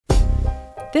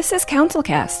This is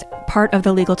CounselCast, part of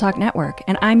the Legal Talk Network,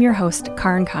 and I'm your host,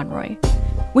 Karin Conroy.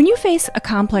 When you face a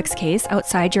complex case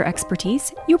outside your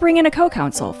expertise, you bring in a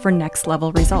co-counsel for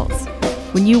next-level results.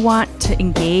 When you want to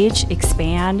engage,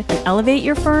 expand, and elevate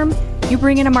your firm, you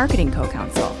bring in a marketing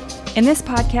co-counsel. In this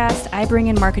podcast, I bring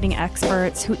in marketing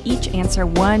experts who each answer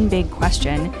one big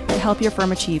question to help your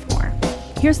firm achieve more.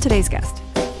 Here's today's guest.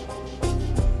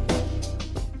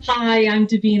 Hi, I'm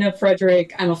Davina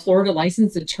Frederick. I'm a Florida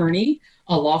licensed attorney,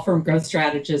 a law firm growth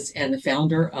strategist, and the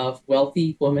founder of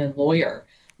Wealthy Woman Lawyer.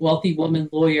 Wealthy Woman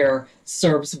Lawyer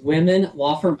serves women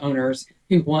law firm owners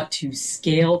who want to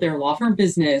scale their law firm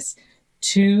business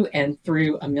to and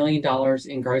through $1 million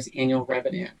in gross annual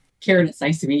revenue. Karen, it's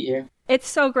nice to meet you. It's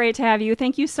so great to have you.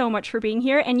 Thank you so much for being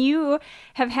here. And you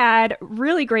have had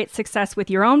really great success with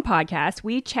your own podcast.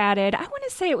 We chatted, I want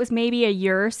to say it was maybe a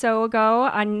year or so ago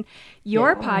on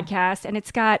your podcast. And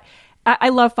it's got, I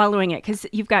love following it because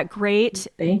you've got great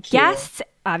guests,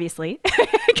 obviously,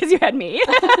 because you had me.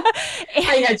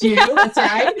 I had you, that's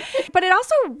right. But it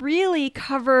also really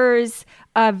covers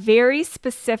a very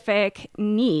specific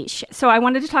niche. So I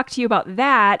wanted to talk to you about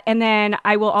that. And then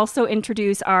I will also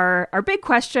introduce our big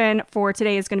question for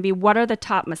today is going to be, what are the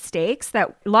top mistakes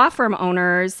that law firm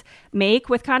owners make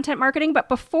with content marketing? But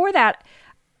before that,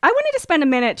 I wanted to spend a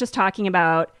minute just talking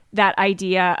about that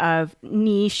idea of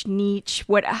niche,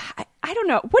 what I don't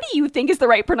know. What do you think is the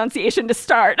right pronunciation to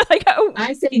start?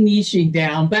 I say niching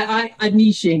down, but I'm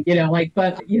niching,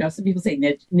 some people say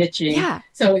niching. Yeah.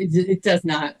 So it does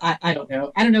not, I don't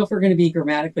know. I don't know if we're going to be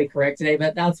grammatically correct today,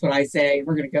 but that's what I say.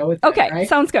 We're going to go with okay, that, right?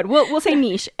 Sounds good. We'll say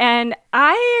niche. And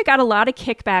I got a lot of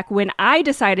kickback when I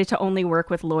decided to only work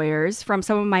with lawyers from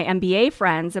some of my MBA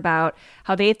friends about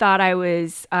how they thought I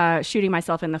was shooting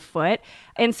myself in the foot.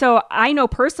 And so I know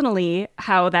personally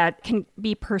how that can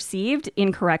be perceived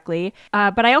incorrectly.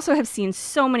 But I also have seen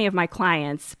so many of my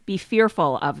clients be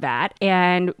fearful of that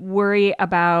and worry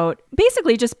about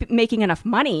basically just making enough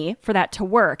money for that to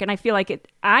work. And I feel like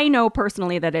I know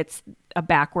personally that it's a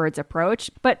backwards approach.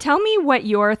 But tell me what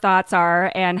your thoughts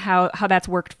are and how that's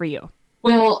worked for you.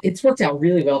 Well, it's worked out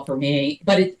really well for me,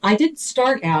 but I didn't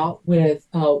start out with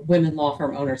women law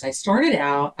firm owners. I started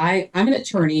out, I'm an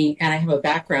attorney and I have a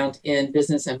background in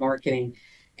business and marketing.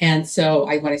 And so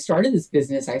when I started this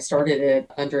business, I started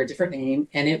it under a different name,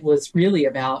 and it was really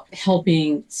about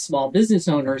helping small business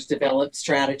owners develop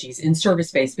strategies in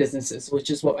service-based businesses, which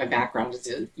is what my background is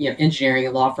in, engineering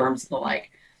and law firms and the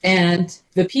like. And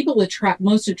the people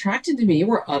most attracted to me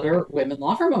were other women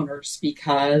law firm owners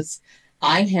because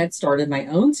I had started my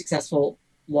own successful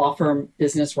law firm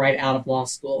business right out of law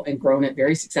school and grown it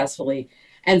very successfully.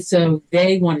 And so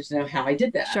they wanted to know how I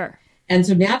did that. Sure. And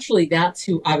so naturally, that's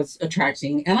who I was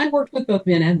attracting. And I worked with both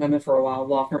men and women for a while,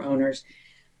 law firm owners.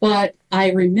 But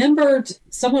I remembered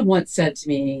someone once said to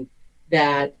me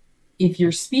that if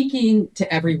you're speaking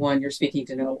to everyone, you're speaking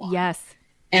to no one. Yes.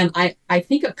 And I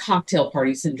think of cocktail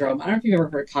party syndrome. I don't know if you've ever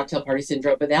heard of cocktail party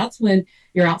syndrome, but that's when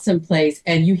you're out someplace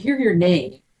and you hear your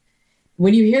name.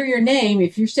 When you hear your name,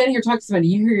 if you're standing here talking to somebody,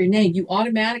 you hear your name, you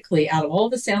automatically, out of all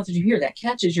the sounds that you hear, that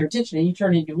catches your attention, and you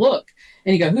turn and you look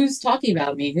and you go, who's talking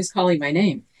about me? Who's calling my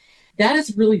name? That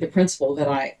is really the principle that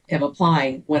I am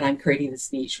applying when I'm creating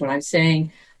this niche. When I'm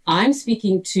saying I'm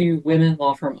speaking to women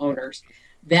law firm owners,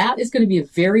 that is going to be a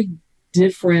very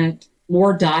different,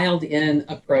 more dialed in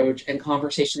approach and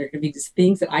conversation. There are going to be these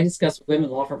things that I discuss with women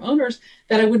law firm owners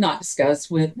that I would not discuss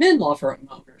with men law firm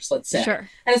owners, let's say. Sure.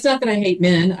 And it's not that I hate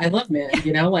men. I love men,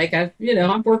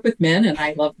 I've worked with men and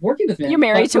I love working with men. You're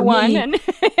married to one.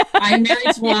 I'm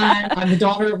married to one. I'm the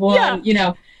daughter of one,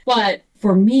 But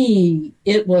for me,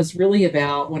 it was really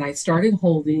about when I started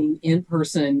holding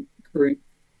in-person group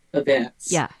events.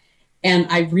 Yeah. And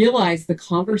I realized the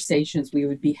conversations we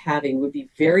would be having would be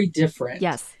very different.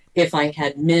 Yes. If I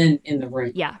had men in the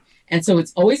room. Yeah. And so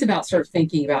it's always about sort of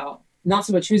thinking about not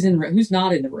so much who's in the room, who's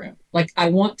not in the room. Like I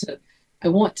want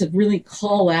to really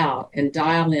call out and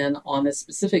dial in on the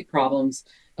specific problems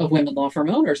of women law firm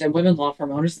owners. And women law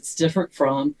firm owners, it's different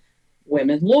from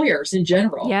women lawyers in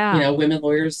general. Yeah. Women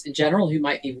lawyers in general who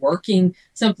might be working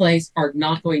someplace are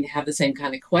not going to have the same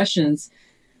kind of questions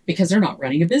because they're not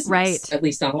running a business. Right. At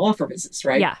least not a law firm business,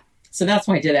 right? Yeah. So that's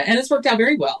why I did it. And it's worked out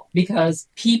very well because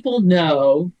people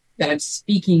know that I'm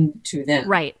speaking to them.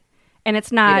 Right. And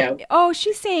it's not,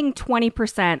 she's saying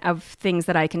 20% of things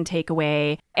that I can take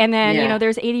away. And then,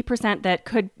 there's 80%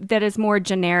 that is more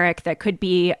generic, that could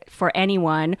be for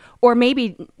anyone, or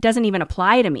maybe doesn't even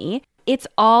apply to me. It's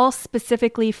all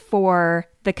specifically for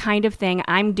the kind of thing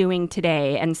I'm doing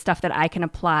today and stuff that I can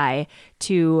apply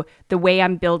to the way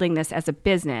I'm building this as a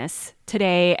business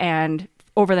today and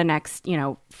over the next,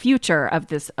 future of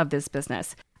this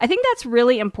business. I think that's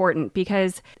really important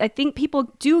because I think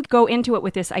people do go into it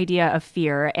with this idea of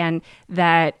fear, and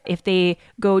that if they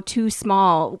go too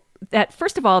small, that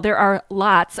first of all, there are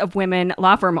lots of women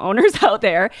law firm owners out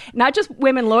there, not just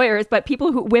women lawyers, but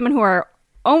women who are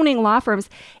owning law firms.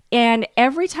 And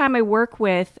every time I work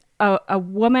with a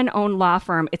woman-owned law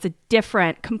firm, it's a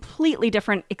completely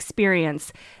different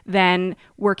experience than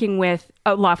working with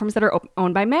law firms that are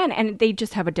owned by men. And they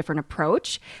just have a different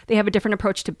approach. They have a different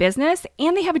approach to business,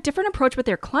 and they have a different approach with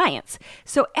their clients.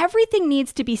 So everything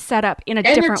needs to be set up in a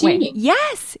different way.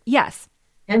 Yes, yes.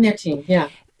 And their team, yeah.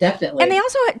 Definitely. And they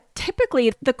also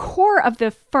typically, the core of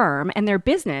the firm and their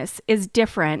business is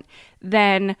different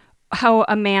than how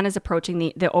a man is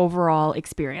approaching the overall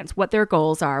experience, what their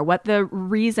goals are, what the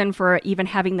reason for even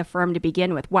having the firm to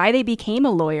begin with, why they became a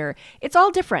lawyer. It's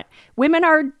all different. Women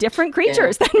are different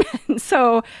creatures than men.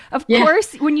 So, of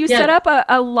course, when you set up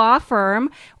a law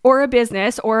firm or a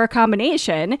business or a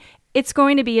combination, it's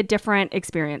going to be a different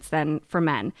experience than for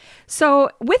men. So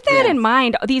with that in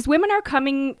mind, these women are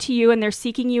coming to you and they're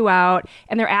seeking you out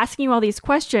and they're asking you all these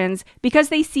questions because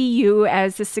they see you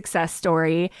as a success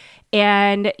story.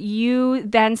 And you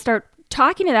then start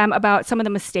talking to them about some of the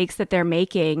mistakes that they're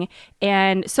making.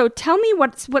 And so tell me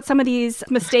what some of these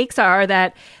mistakes are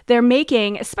that they're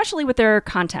making, especially with their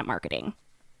content marketing.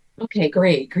 Okay,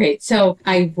 great. So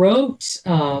I wrote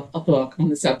a book on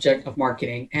the subject of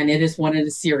marketing, and it is one in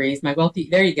a series.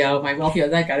 There you go. I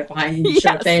got it behind me.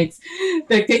 Sure, thanks.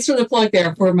 Thanks for the plug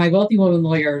there for My Wealthy Woman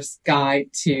Lawyer's Guide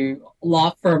to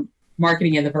Law Firm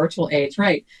Marketing in the Virtual Age.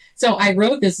 Right. So I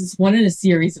wrote this is one in a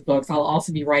series of books. I'll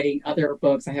also be writing other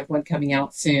books. I have one coming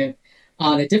out soon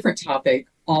on a different topic,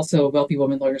 also a Wealthy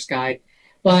Woman Lawyer's Guide.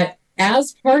 But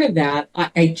as part of that,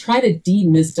 I try to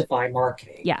demystify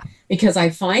marketing. Yeah. Because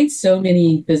I find so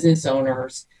many business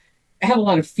owners have a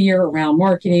lot of fear around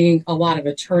marketing. A lot of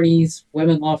attorneys,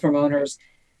 women law firm owners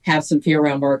have some fear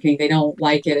around marketing. They don't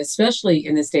like it, especially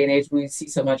in this day and age when we see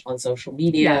so much on social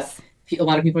media. Yes. A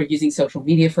lot of people are using social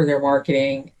media for their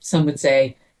marketing. Some would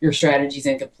say your strategy is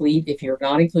incomplete if you're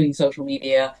not including social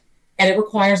media. And it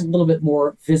requires a little bit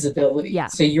more visibility. Yeah.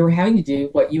 So you're having to do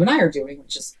what you and I are doing,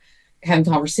 which is having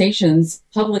conversations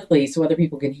publicly so other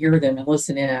people can hear them and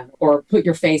listen in, or put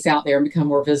your face out there and become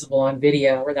more visible on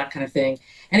video or that kind of thing.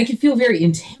 And it can feel very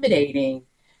intimidating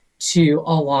to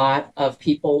a lot of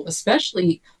people,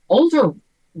 especially older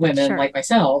women like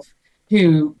myself,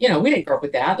 who, we didn't grow up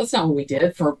with that. That's not what we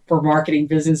did for marketing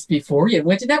business before. You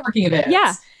went to networking events.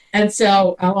 Yeah. And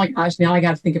so, oh my gosh, now I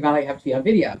got to think about it. I have to be on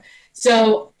video.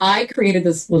 So I created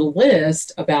this little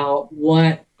list about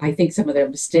what I think some of their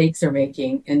mistakes they're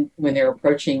making and when they're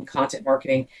approaching content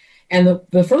marketing. And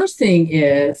the first thing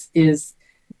is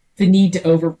the need to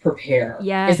over prepare.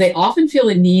 Yes. Is they often feel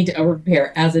a need to over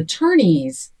prepare. As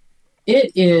attorneys,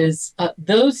 it is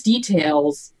those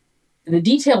details. The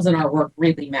details in our work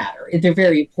really matter. They're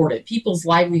very important. People's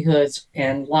livelihoods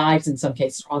and lives, in some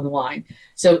cases, are on the line.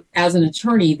 So as an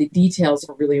attorney, the details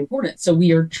are really important. So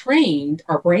we are trained,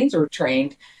 our brains are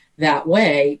trained that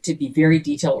way to be very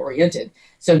detail oriented.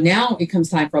 So now it comes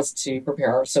time for us to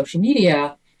prepare our social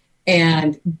media,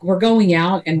 and we're going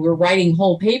out and we're writing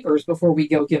whole papers before we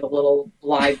go give a little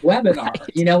live webinar.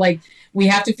 Right. We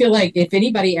have to feel like if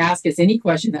anybody asks us any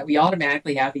question that we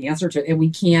automatically have the answer to it, and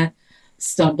we can't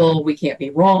stumble, we can't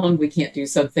be wrong, we can't do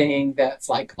something that's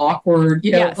like awkward,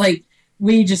 yes. Like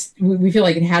we feel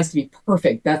like it has to be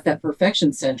perfect. That's that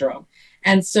perfection syndrome.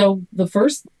 And so the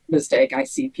first mistake I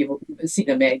see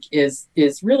them make is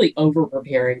really over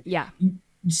preparing. Yeah.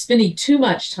 Spending too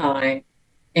much time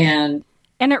and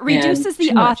it reduces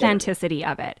the authenticity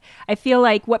of it. I feel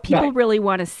like what people really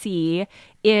want to see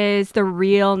is the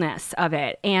realness of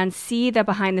it, and see the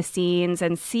behind the scenes,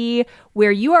 and see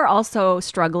where you are also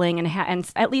struggling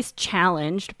and at least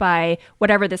challenged by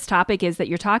whatever this topic is that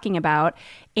you're talking about.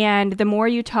 And the more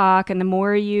you talk and the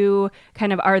more you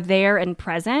kind of are there and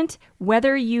present,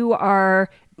 whether you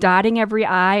are dotting every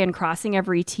I and crossing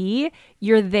every T,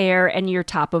 you're there and you're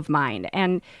top of mind.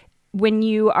 And when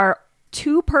you are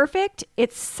too perfect,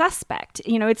 it's suspect.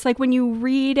 It's like when you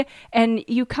read and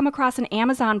you come across an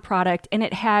Amazon product and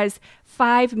it has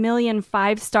 5 million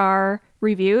 5-star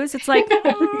reviews. It's like,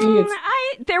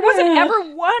 there wasn't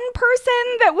ever one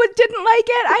person that didn't like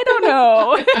it. I don't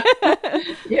know.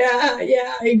 Yeah,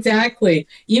 exactly.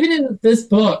 Even in this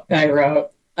book that I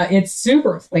wrote, it's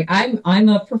super, like I'm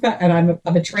a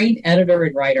trained editor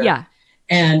and writer. Yeah.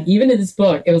 And even in this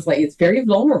book, it was like, it's very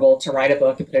vulnerable to write a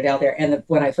book and put it out there. And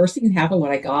when I first thing that happened when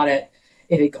I got it,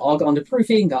 It had all gone to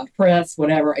proofing, gone to press,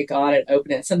 whatever. I got it,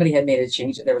 opened it. Somebody had made a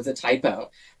change. There was a typo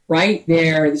right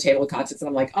there in the table of contents. And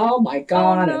I'm like, oh my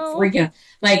God, I'm freaking out.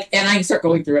 Like, and I start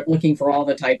going through it, looking for all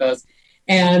the typos.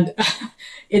 And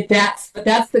that's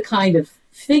the kind of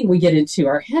thing we get into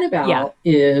our head about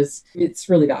is it's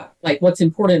really not. Like, what's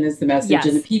important is the message,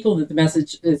 and the people that the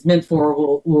message is meant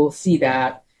for will see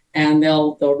that, and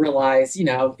they'll realize,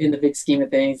 in the big scheme of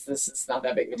things, this is not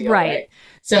that big of a deal. Right.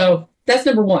 So that's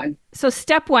number one. So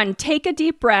step one, take a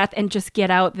deep breath and just get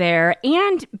out there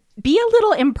and be a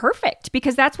little imperfect,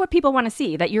 because that's what people want to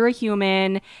see, that you're a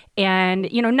human, and,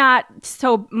 not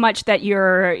so much that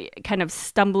you're kind of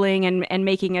stumbling and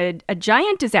making a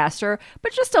giant disaster,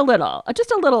 but just a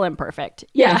little imperfect.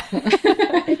 Yeah.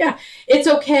 Yeah. It's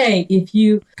okay if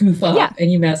you goof up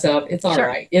and you mess up. It's all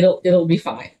right. It'll be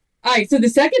fine. All right. So the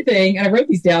second thing, and I wrote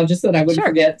these down just so that I wouldn't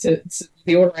forget to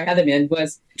the order I had them in,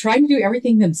 was trying to do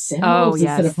everything themselves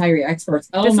instead of hiring experts.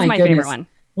 Oh, this my is my goodness. favorite one.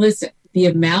 Listen, the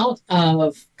amount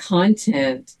of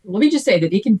content, let me just say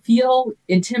that it can feel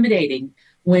intimidating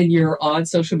when you're on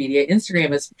social media.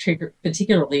 Instagram is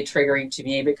particularly triggering to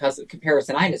me because of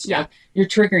comparisonitis. You're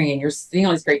triggering and you're seeing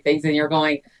all these great things and you're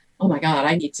going, oh my God,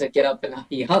 I need to get up and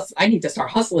be hustle. I need to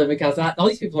start hustling because all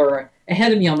these people are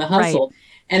ahead of me on the hustle. Right.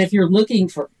 And if you're looking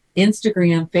for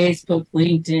Instagram, Facebook,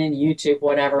 LinkedIn, YouTube,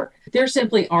 whatever, there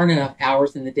simply aren't enough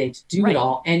hours in the day to do it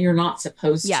all. And you're not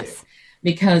supposed to,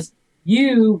 because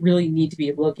you really need to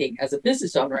be looking as a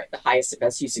business owner at the highest and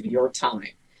best use of your time.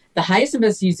 The highest and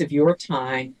best use of your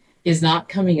time is not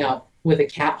coming up with a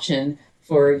caption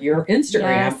for your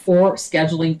Instagram or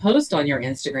scheduling posts on your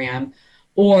Instagram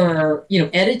or,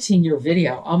 editing your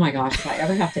video. Oh my gosh, if I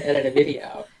ever have to edit a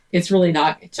video, it's really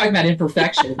not talking about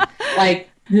imperfection. Like,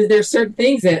 there's certain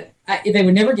things that they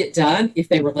would never get done if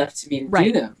they were left to me to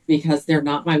do them, because they're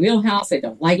not my wheelhouse. I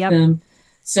don't like them.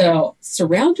 So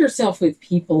surround yourself with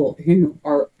people who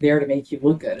are there to make you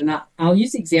look good. And I'll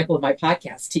use the example of my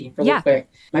podcast team really quick.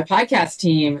 My podcast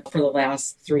team for the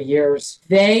last 3 years,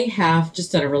 they have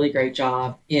just done a really great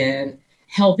job in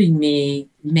helping me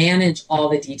manage all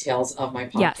the details of my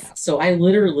podcast. So I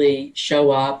literally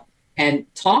show up and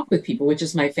talk with people, which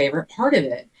is my favorite part of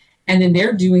it. And then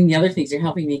they're doing the other things. They're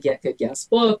helping me get good guests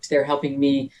booked. They're helping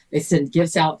me, they send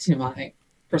gifts out to my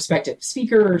prospective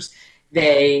speakers.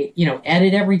 They,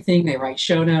 edit everything. They write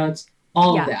show notes,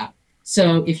 all of that.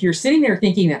 So if you're sitting there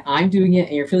thinking that I'm doing it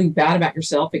and you're feeling bad about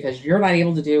yourself because you're not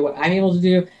able to do what I'm able to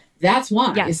do, that's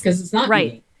why. It's because it's not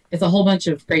me. It's a whole bunch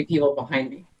of great people behind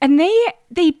me. And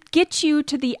they get you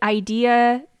to the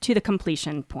idea, to the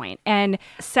completion point. And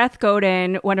Seth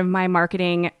Godin, one of my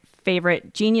marketing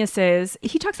favorite geniuses,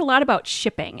 he talks a lot about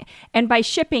shipping. And by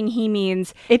shipping, he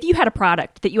means if you had a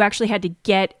product that you actually had to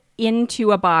get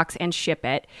into a box and ship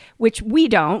it, which we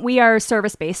don't. We are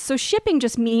service-based. So shipping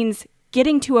just means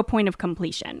getting to a point of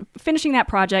completion, finishing that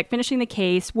project, finishing the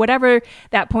case, whatever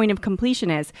that point of completion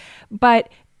is. But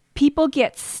people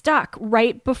get stuck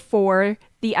right before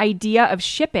the idea of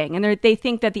shipping. And they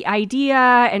think that the idea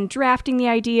and drafting the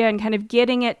idea and kind of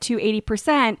getting it to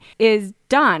 80% is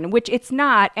done, which it's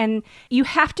not. And you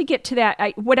have to get to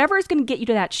that, whatever is going to get you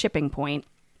to that shipping point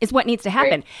is what needs to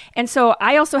happen. Right. And so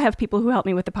I also have people who help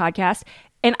me with the podcast.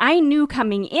 And I knew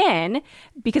coming in,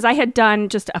 because I had done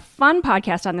just a fun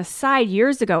podcast on the side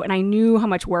years ago, and I knew how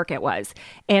much work it was.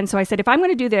 And so I said, if I'm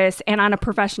going to do this and on a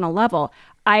professional level,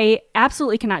 I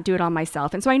absolutely cannot do it all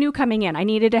myself. And so I knew coming in, I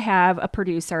needed to have a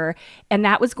producer, and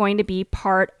that was going to be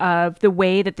part of the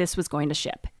way that this was going to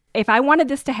ship. If I wanted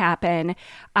this to happen,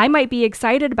 I might be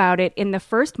excited about it in the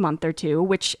first month or two,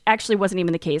 which actually wasn't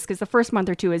even the case, because the first month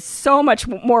or two is so much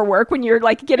more work when you're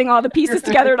like getting all the pieces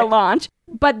together to launch.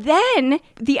 But then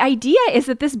the idea is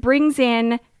that this brings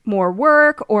in more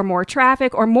work or more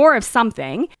traffic or more of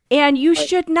something. And you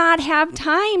should not have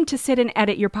time to sit and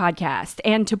edit your podcast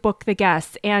and to book the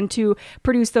guests and to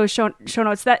produce those show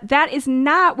notes. That is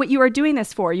not what you are doing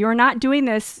this for. You are not doing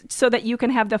this so that you can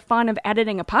have the fun of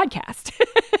editing a podcast.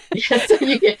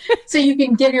 So you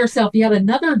can give yourself yet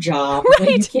another job when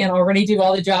you can't already do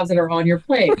all the jobs that are on your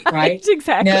plate, right?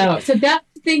 Exactly. No. So that's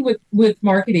the thing with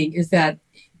marketing, is that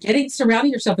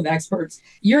surrounding yourself with experts.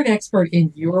 You're an expert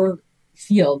in your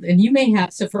field, and you may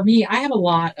have, so for me, I'm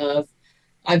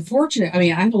fortunate. I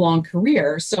mean, I have a long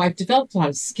career, so I've developed a lot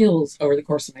of skills over the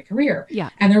course of my career. Yeah.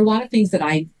 And there are a lot of things that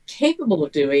I'm capable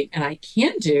of doing and I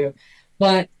can do,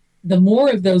 but the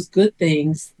more of those good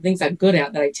things I'm good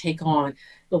at that I take on,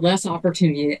 the less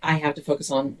opportunity I have to focus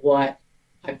on what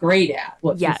I'm great at,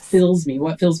 what fills me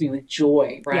with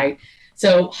joy, right? Yeah.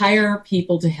 So hire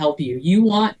people to help you. You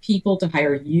want people to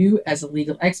hire you as a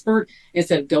legal expert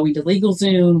instead of going to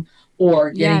LegalZoom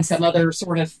or getting some other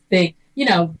sort of thing.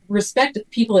 respect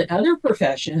people in other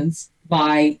professions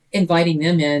by inviting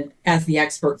them in as the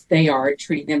experts they are and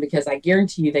treating them, because I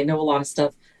guarantee you they know a lot of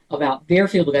stuff about their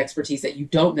field of expertise that you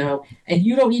don't know, and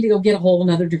you don't need to go get a whole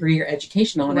another degree or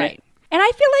education on it. Right. And I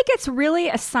feel like it's really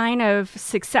a sign of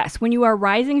success when you are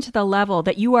rising to the level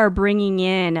that you are bringing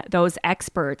in those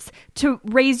experts to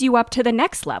raise you up to the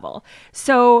next level.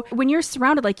 So when you're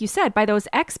surrounded, like you said, by those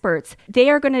experts, they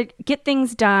are going to get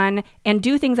things done and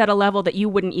do things at a level that you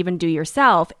wouldn't even do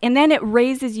yourself. And then it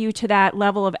raises you to that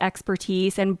level of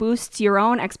expertise and boosts your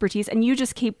own expertise, and you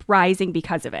just keep rising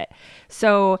because of it.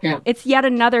 So it's yet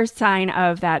another sign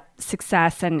of that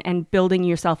success and building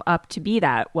yourself up to be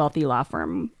that wealthy law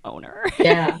firm owner.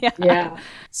 Yeah.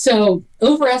 So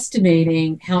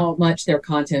overestimating how much their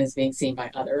content is being seen by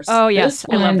others. Oh, yes.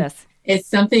 I love this. It's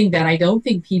something that I don't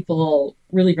think people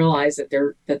really realize that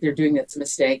they're doing. That's a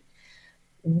mistake.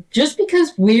 Just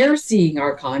because we're seeing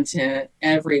our content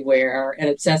everywhere and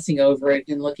obsessing over it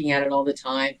and looking at it all the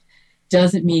time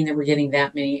doesn't mean that we're getting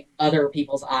that many other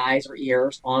people's eyes or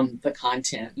ears on the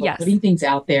content. We're putting things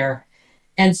out there.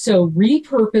 And so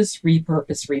repurpose.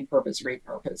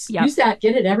 Use that,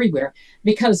 get it everywhere.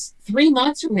 Because 3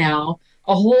 months from now,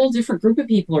 a whole different group of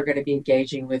people are going to be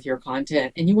engaging with your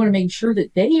content. And you want to make sure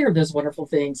that they hear those wonderful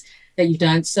things that you've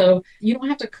done. So you don't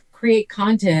have to create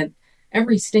content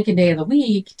every stinking day of the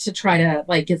week to try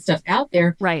to get stuff out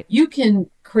there. Right. You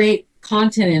can create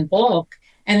content in bulk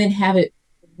and then have it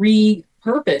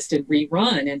repurposed and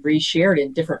rerun and reshared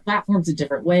in different platforms in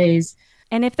different ways.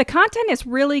 And if the content is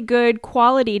really good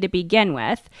quality to begin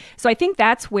with, so I think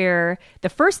that's where the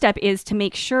first step is to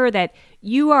make sure that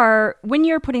when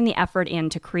you're putting the effort in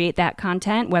to create that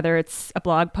content, whether it's a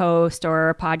blog post or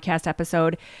a podcast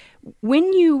episode,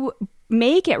 when you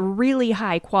make it really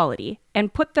high quality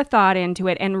and put the thought into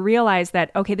it and realize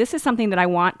that, okay, this is something that I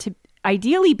want to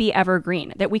ideally be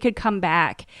evergreen, that we could come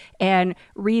back and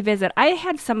revisit. I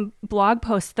had some blog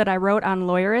posts that I wrote on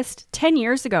Lawyerist 10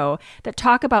 years ago that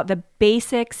talk about the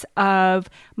basics of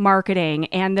marketing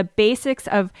and the basics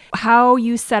of how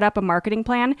you set up a marketing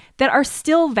plan that are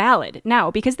still valid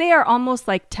now, because they are almost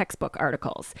like textbook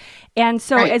articles. And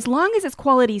so as long as it's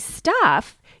quality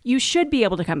stuff, you should be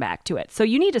able to come back to it. So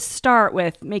you need to start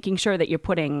with making sure that you're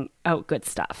putting out good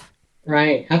stuff.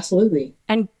 Right. Absolutely.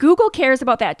 And Google cares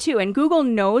about that too. And Google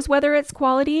knows whether it's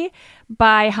quality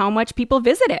by how much people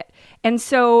visit it. And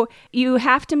so you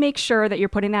have to make sure that you're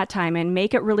putting that time in,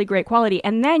 make it really great quality.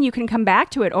 And then you can come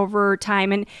back to it over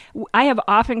time. And I have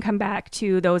often come back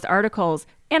to those articles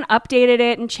and updated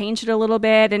it and changed it a little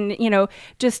bit and,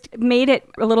 just made it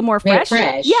a little more fresh.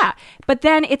 Yeah. But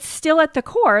then it's still at the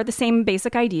core, the same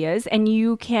basic ideas, and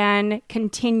you can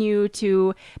continue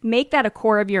to make that a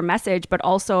core of your message, but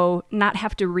also not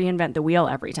have to reinvent the wheel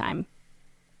every time.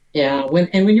 Yeah. When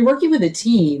you're working with a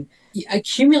team,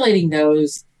 accumulating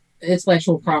those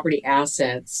intellectual property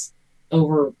assets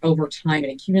over time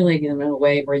and accumulating them in a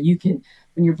way where you can,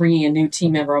 when you're bringing a new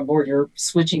team member on board, you're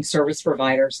switching service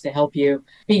providers to help you,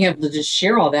 being able to just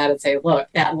share all that and say, look,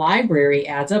 that library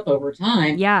adds up over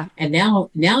time. Yeah. And now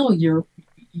your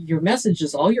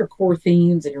messages, all your core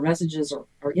themes and your messages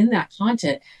are in that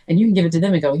content, and you can give it to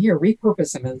them and go, here, repurpose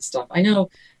some of this stuff. I know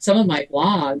some of my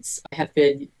blogs have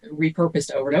been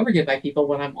repurposed over and over again by people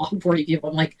when I'm onboarding people.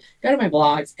 I'm like, go to my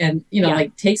blogs and,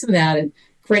 take some of that and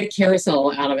create a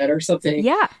carousel out of it or something.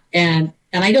 Yeah. And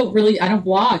I don't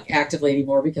blog actively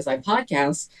anymore because I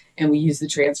podcast and we use the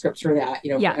transcripts for that, for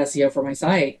SEO for my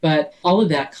site. But all of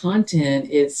that content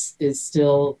is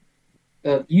still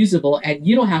usable, and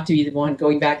you don't have to be the one,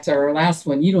 going back to our last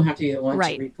one, you don't have to be the one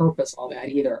to repurpose all that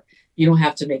either. You don't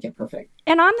have to make it perfect.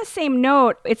 And on the same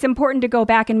note, it's important to go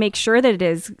back and make sure that it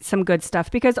is some good stuff,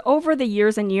 because over the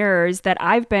years and years that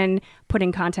I've been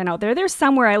putting content out there, there's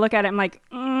some where I look at it, I'm like,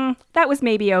 that was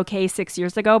maybe okay 6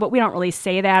 years ago, but we don't really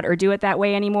say that or do it that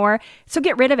way anymore. So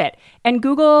get rid of it. And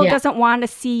Google doesn't want to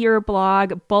see your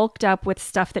blog bulked up with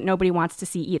stuff that nobody wants to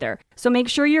see either. So make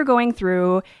sure you're going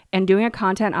through and doing a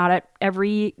content audit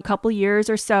every couple years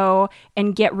or so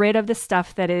and get rid of the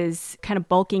stuff that is kind of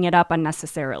bulking it up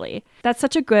unnecessarily. That's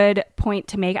such a good point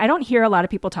to make. I don't hear a lot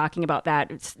of people talking about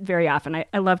that very often.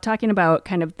 I love talking about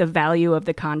kind of the value of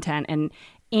the content and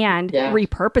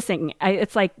repurposing.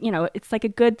 It's like a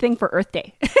good thing for Earth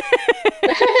Day.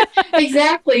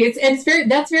 Exactly.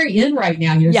 That's very in right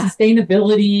now,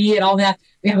 sustainability and all that.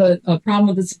 We have a problem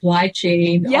with the supply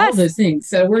chain, all of those things.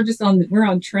 So we're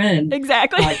on trend.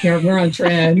 Exactly. Karen, we're on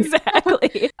trend.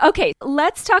 Exactly. Okay.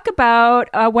 Let's talk about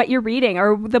what you're reading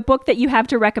or the book that you have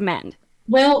to recommend.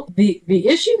 Well, the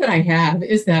issue that I have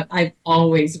is that I'm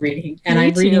always reading, and Me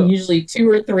I'm reading too. usually two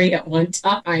or three at one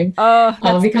time, Oh,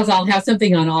 that's because I'll have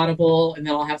something on Audible, and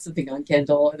then I'll have something on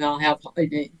Kindle, and then I'll have,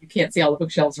 you can't see all the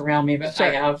bookshelves around me, but I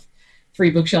sure. have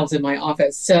three bookshelves in my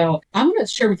office. So I'm going to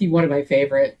share with you one of my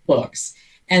favorite books,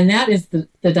 and that is the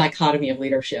Dichotomy of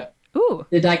Leadership. Ooh.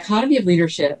 The Dichotomy of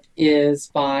Leadership is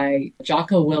by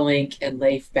Jocko Willink and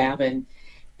Leif Babin,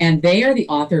 and they are the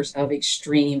authors of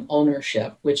Extreme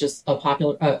Ownership, which is a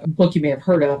popular book you may have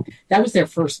heard of. That was their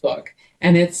first book.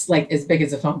 And it's like as big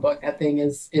as a phone book. That thing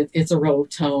is, it's a real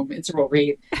tome. It's a real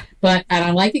read. And I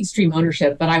like Extreme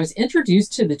Ownership, but I was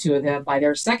introduced to the two of them by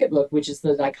their second book, which is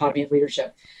The Dichotomy of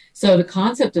Leadership. So the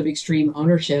concept of extreme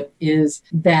ownership is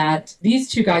that these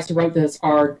two guys who wrote this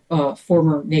are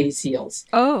former Navy SEALs.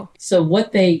 Oh, So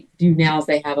what they do now is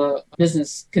they have a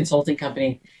business consulting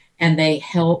company, and they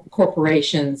help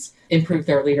corporations improve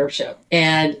their leadership.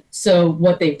 And so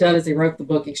what they've done is they wrote the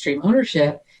book Extreme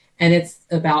Ownership, and it's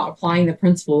about applying the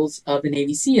principles of the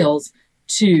Navy SEALs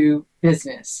to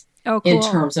business oh, in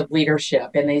cool. terms of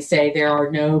leadership. And they say there are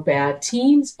no bad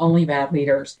teams, only bad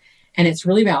leaders. And it's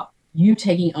really about you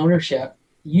taking ownership.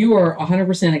 You are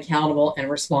 100% accountable and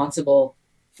responsible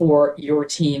for your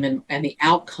team and the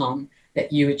outcome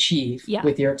that you achieve Yeah.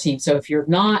 with your team. So if you're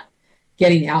not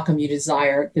getting the outcome you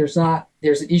desire, there's an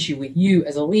issue with you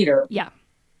as a leader, Yeah.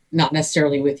 not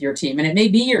necessarily with your team. And it may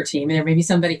be your team, and there may be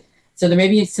somebody. So there may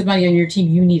be somebody on your team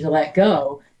you need to let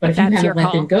go. But But if you that's your haven't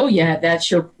let them call. go yet, that's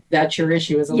your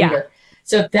issue as a Yeah. leader.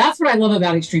 So that's what I love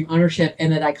about extreme ownership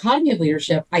and the dichotomy of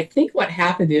leadership. I think what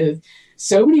happened is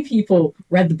so many people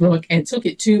read the book and took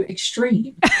it too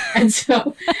extreme. And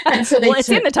so they Well, it's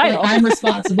in took, the like, title. I'm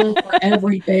responsible for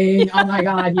everything. Oh my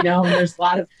God, and there's a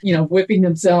lot of, whipping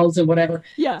themselves and whatever.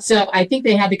 Yeah. So I think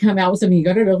they had to come out with something. You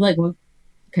go to like, well,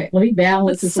 okay, let me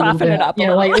balance Let's this a little soften bit. it up a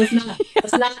little. Like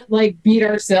let's not like beat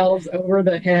ourselves over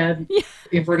the head Yeah.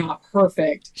 if we're not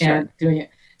perfect Sure. and doing it.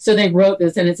 So they wrote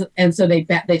this, and so they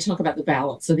talk about the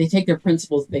balance. So they take their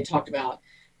principles that they talked about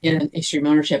in extreme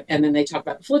ownership, and then they talk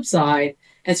about the flip side,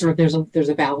 and sort of there's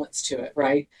a balance to it,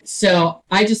 right? So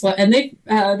I just love, and they've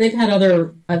had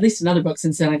at least another book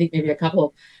since then. I think maybe a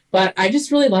couple, but I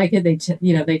just really like it.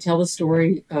 They tell the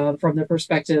story from their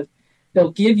perspective.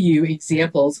 They'll give you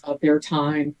examples of their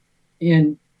time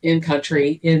in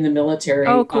country, in the Oh, military,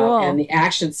 and cool. the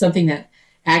action, something that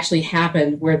actually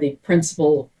happened where the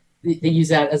principal, they use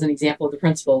that as an example of the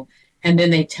principle, and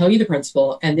then they tell you the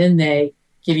principle, and then they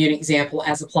give you an example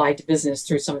as applied to business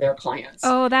through some of their clients.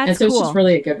 Oh, And that's so it's just cool.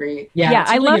 really a good read. Yeah, Yeah, it's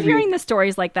a I really love good read. hearing the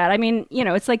stories like that. I mean,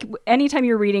 it's like anytime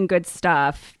you're reading good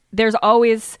stuff, there's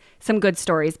always some good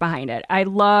stories behind it. I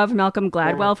love Malcolm Yeah,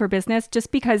 Gladwell for business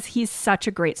just because he's such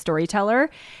a great storyteller,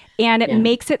 and it yeah,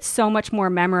 makes it so much more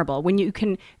memorable when you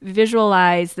can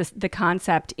visualize the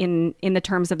concept in the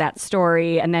terms of that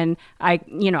story, and then I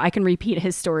can repeat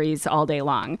his stories all day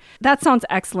long. That sounds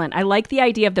excellent. I like the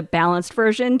idea of the balanced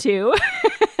version too.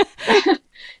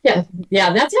 yeah,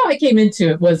 yeah. That's how I came into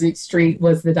it. Was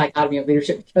the dichotomy of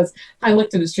leadership, because I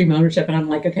looked at extreme ownership and I'm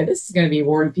like, okay, this is going to be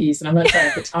War and Peace, and I'm not trying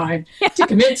at the time to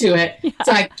commit to it.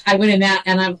 So I went in that,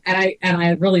 and I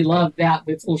really loved that.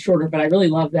 It's a little shorter, but I really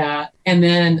loved that. And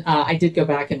then I did go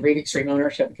back and read Extreme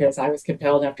Ownership because I was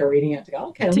compelled after reading it to go,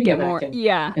 okay, let To me go get back more. and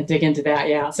Yeah. dig into that.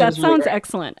 Yeah, so it That was really sounds great.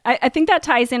 excellent. I think that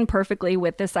ties in perfectly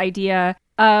with this idea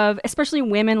of especially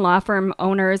women law firm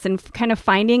owners and kind of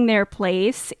finding their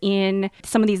place in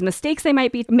some of these mistakes they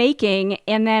might be making,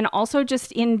 and then also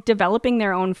just in developing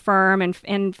their own firm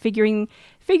and figuring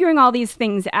all these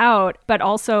things out, but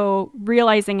also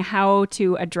realizing how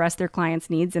to address their clients'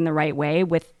 needs in the right way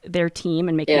with their team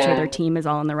and making sure their Yeah. team is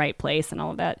all in the right place and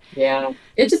all of that. Yeah,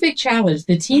 it's a big challenge.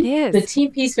 The It team, the is. team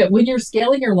piece of it, when you're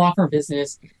scaling your law firm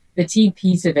business, the team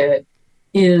piece of it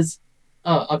is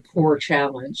a core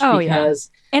challenge Oh yeah. because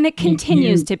And it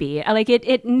continues you to be like it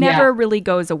yeah, never really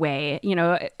goes away. You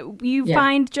yeah,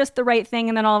 find just the right thing,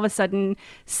 and then all of a sudden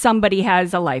somebody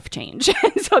has a life change.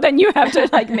 And so then you have to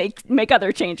like make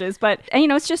other changes. But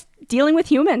it's just dealing with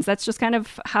humans. That's just kind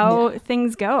of how yeah.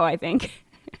 things go, I think.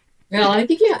 Well, I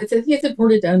think it's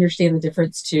important to understand the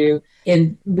difference too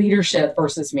in leadership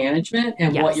versus management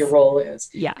and what your Yes. role is.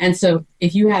 Yeah. And so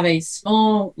if you have a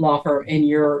small law firm and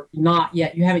you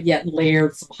haven't yet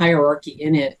layered some hierarchy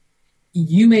in it,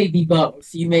 you may be both.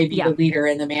 You may be Yeah. the leader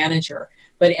and the manager.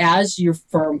 But as your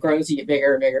firm grows, you get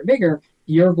bigger and bigger and bigger,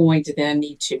 you're going to then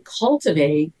need to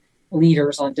cultivate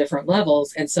leaders on different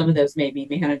levels. And some of those may be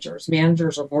managers.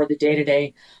 Managers are more the day to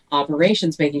day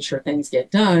operations, making sure things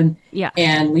get done. Yeah.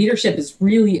 And leadership is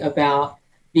really about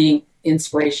being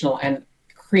inspirational and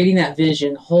creating that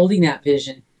vision, holding that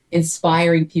vision,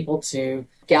 inspiring people to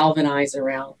galvanize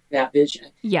around that vision.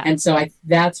 Yeah. And so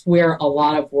that's where we do a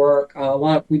lot of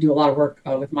work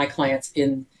with my clients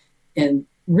in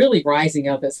really rising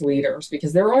up as leaders,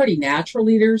 because they're already natural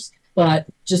leaders, but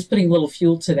just putting a little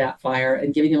fuel to that fire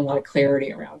and giving them a lot of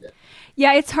clarity around it.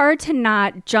 Yeah, it's hard to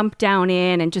not jump down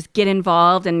in and just get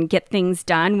involved and get things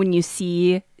done when you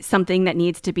see something that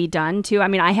needs to be done too. I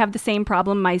mean, I have the same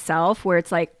problem myself where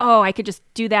it's like, oh, I could just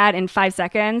do that in 5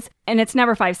 seconds, and it's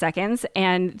never 5 seconds.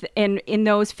 And in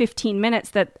those 15 minutes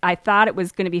that I thought it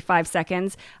was going to be 5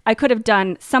 seconds, I could have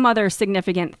done some other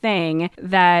significant thing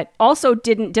that also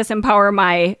didn't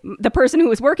disempower the person who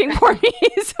was working for me.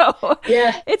 So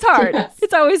yeah, it's hard. Yes.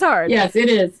 It's always hard. Yes, it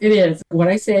is. It is. What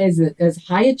I say is that as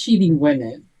high achieving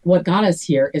women, what got us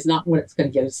here is not what's going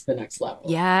to get us to the next level.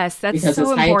 Yes, that's because so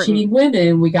important. Because as high-achieving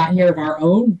women, we got here of our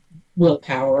own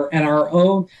willpower and our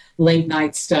own late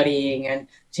night studying and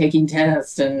taking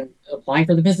tests and applying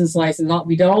for the business license.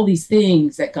 We did all these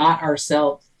things that got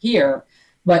ourselves here.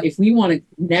 But if we want to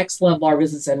next level our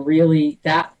business and really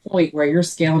that point where you're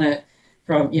scaling it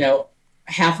from,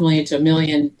 $500,000 to $1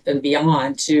 million and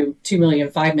beyond to 2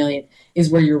 million, 5 million, is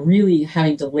where you're really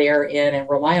having to layer in and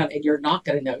rely on, and you're not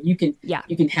going to know. You can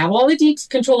have all the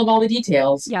control of all the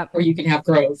details, or you can have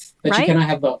growth, but you cannot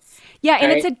have both. Yeah,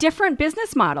 and it's a different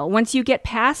business model once you get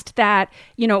past that,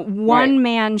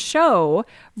 one-man show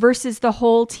versus the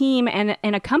whole team and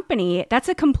a company. That's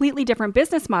a completely different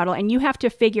business model, and you have to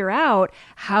figure out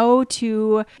how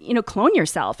to, clone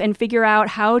yourself and figure out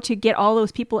how to get all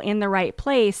those people in the right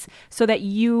place so that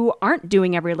you aren't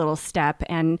doing every little step.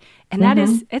 And that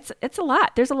is, it's a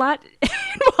lot. There's a lot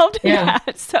involved in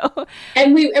that. So,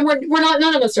 and we're not,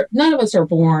 none of us are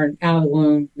born out of the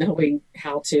womb knowing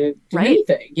how to do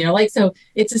anything, so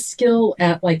it's a skill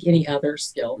at like any other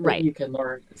skill that you can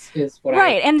learn is what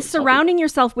and surrounding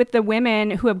yourself with the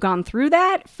women who have gone through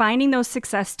that, finding those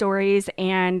success stories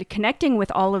and connecting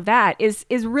with all of that is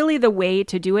really the way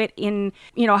to do it. In,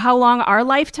 how long our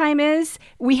lifetime is,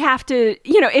 we have to,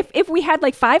 if we had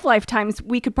like 5 lifetimes,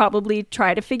 we could probably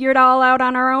try to figure it all out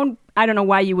on our own. I don't know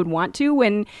why you would want to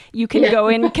when you can go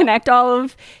and connect all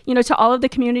of, to all of the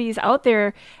communities out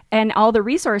there and all the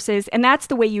resources. And that's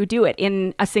the way you do it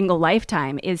in a single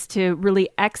lifetime, is to really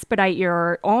expedite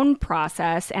your own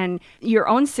process and your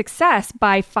own success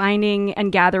by finding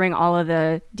and gathering all of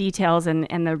the details and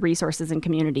the resources and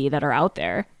community that are out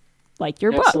there, like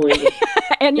your book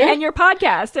and your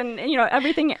podcast and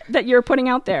everything that you're putting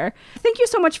out there. Thank you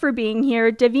so much for being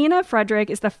here. Davina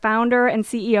Frederick is the founder and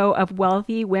CEO of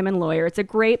Wealthy Women Lawyer. It's a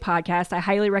great podcast. I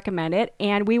highly recommend it.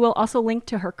 And we will also link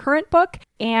to her current book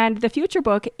and the future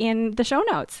book in the show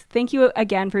notes. Thank you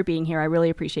again for being here. I really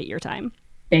appreciate your time.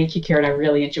 Thank you, Karen. I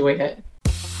really enjoyed it.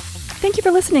 Thank you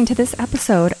for listening to this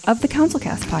episode of the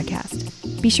CounselCast podcast.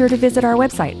 Be sure to visit our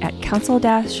website at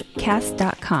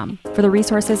counsel-cast.com for the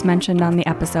resources mentioned on the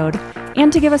episode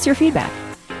and to give us your feedback.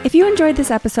 If you enjoyed this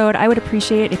episode, I would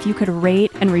appreciate if you could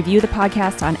rate and review the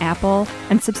podcast on Apple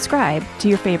and subscribe to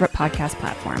your favorite podcast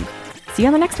platform. See you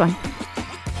on the next one.